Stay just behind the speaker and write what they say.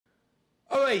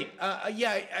right.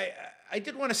 Yeah, I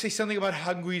did want to say something about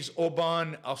Hungary's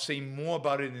Orban. I'll say more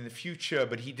about it in the future,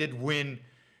 but he did win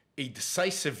a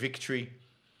decisive victory.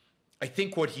 I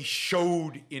think what he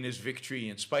showed in his victory,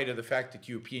 in spite of the fact that the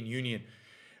European Union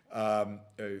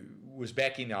was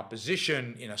backing the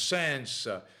opposition, in a sense,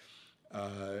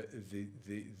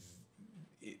 the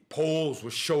polls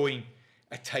were showing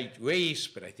a tight race,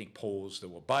 but I think polls that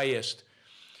were biased.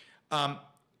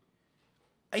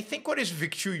 I think what his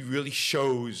victory really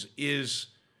shows is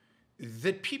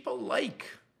that people like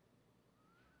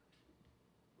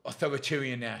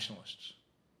authoritarian nationalists.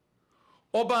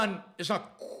 Orban is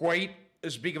not quite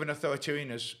as big of an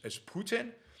authoritarian as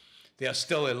Putin. There are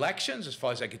still elections. As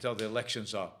far as I can tell, the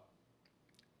elections are,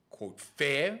 quote,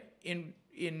 fair in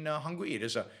Hungary. It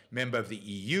is a member of the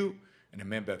EU and a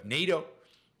member of NATO.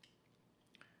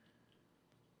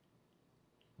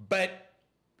 But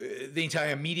the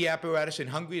entire media apparatus in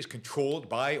Hungary is controlled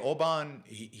by Orban.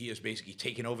 He has basically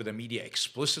taken over the media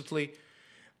explicitly.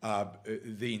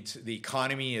 The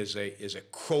economy is a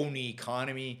crony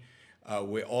economy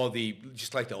where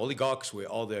just like the oligarchs, where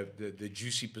all the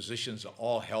juicy positions are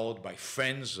all held by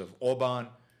friends of Orban.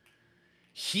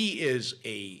 He is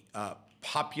a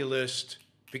populist.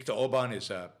 Viktor Orban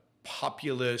is a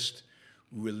populist,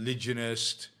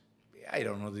 religionist. I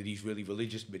don't know that he's really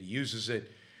religious, but he uses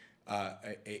it.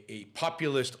 A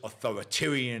populist,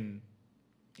 authoritarian,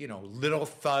 little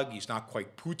thug. He's not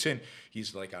quite Putin.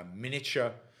 He's like a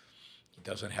miniature. He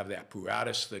doesn't have the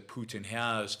apparatus that Putin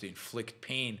has to inflict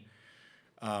pain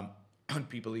on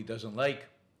people he doesn't like.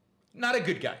 Not a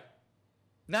good guy.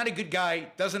 Not a good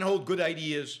guy. Doesn't hold good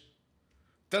ideas.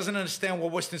 Doesn't understand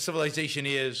what Western civilization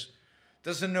is.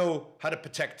 Doesn't know how to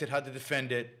protect it, how to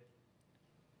defend it.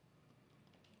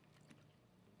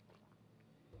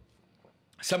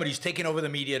 Somebody who's taken over the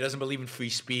media, doesn't believe in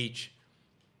free speech,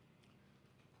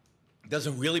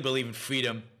 doesn't really believe in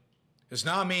freedom, has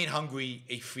now made Hungary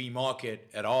a free market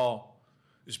at all,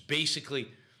 has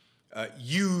basically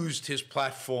used his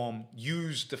platform,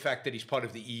 used the fact that he's part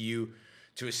of the EU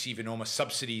to receive enormous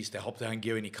subsidies to help the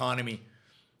Hungarian economy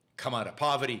come out of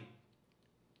poverty,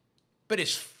 but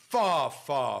is far,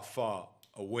 far, far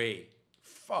away,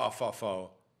 far, far,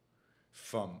 far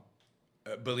from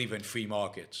believing in free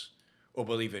markets or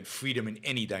believe in freedom in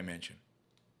any dimension.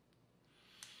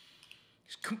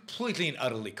 He's completely and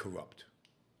utterly corrupt.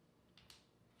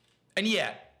 And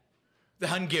yet, the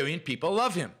Hungarian people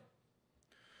love him.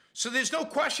 So there's no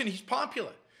question he's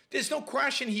popular. There's no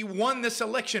question he won this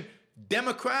election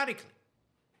democratically.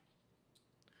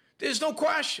 There's no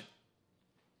question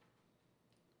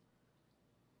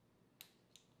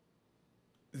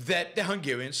that the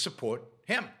Hungarians support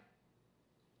him.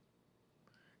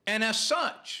 And as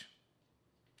such,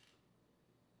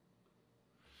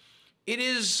 it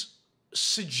is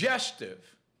suggestive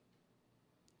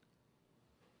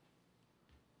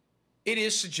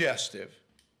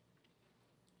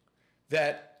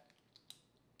that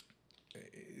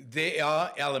there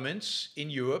are elements in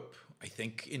Europe, I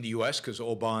think in the US, because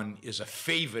Orban is a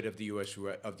favorite of the US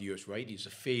right. He's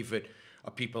a favorite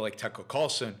of people like Tucker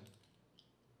Carlson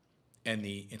and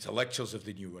the intellectuals of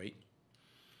the new right,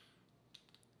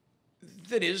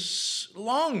 that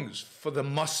longs for the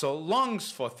muscle, longs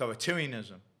for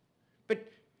authoritarianism.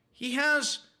 But he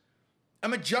has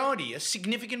a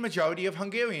significant majority of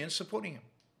Hungarians supporting him.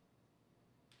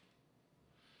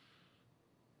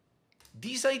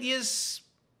 These ideas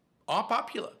are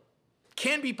popular,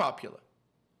 can be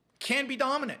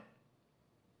dominant.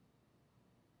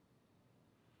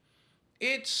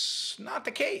 It's not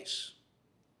the case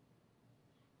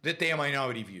that they are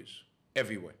minority views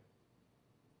everywhere.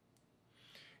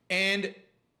 And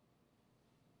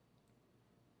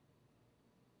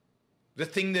the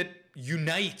thing that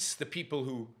unites the people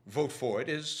who vote for it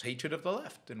is hatred of the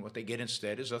left, and what they get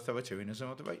instead is authoritarianism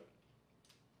of the right.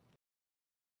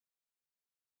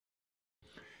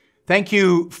 Thank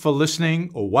you for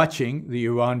listening or watching the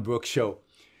Yaron Brook Show.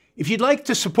 If you'd like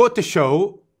to support the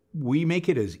show, we make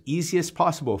it as easy as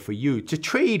possible for you to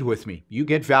trade with me. You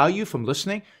get value from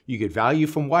listening. You get value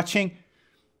from watching.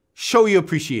 Show your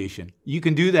appreciation. You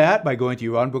can do that by going to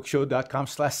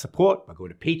yaronbrookshow.com/support, by going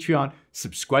to Patreon,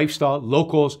 Subscribestar,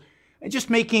 Locals, and just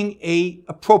making an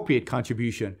appropriate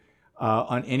contribution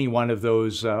on any one of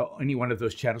those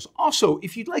channels. Also,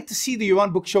 if you'd like to see the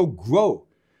Yaron Brook Show grow,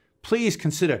 please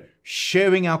consider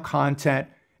sharing our content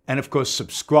and, of course,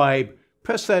 subscribe.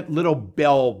 Press that little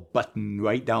bell button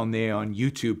right down there on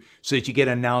YouTube so that you get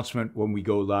an announcement when we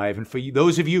go live. And for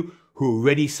those of you who are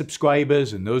already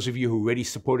subscribers and those of you who are already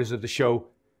supporters of the show,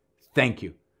 thank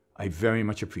you. I very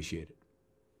much appreciate it.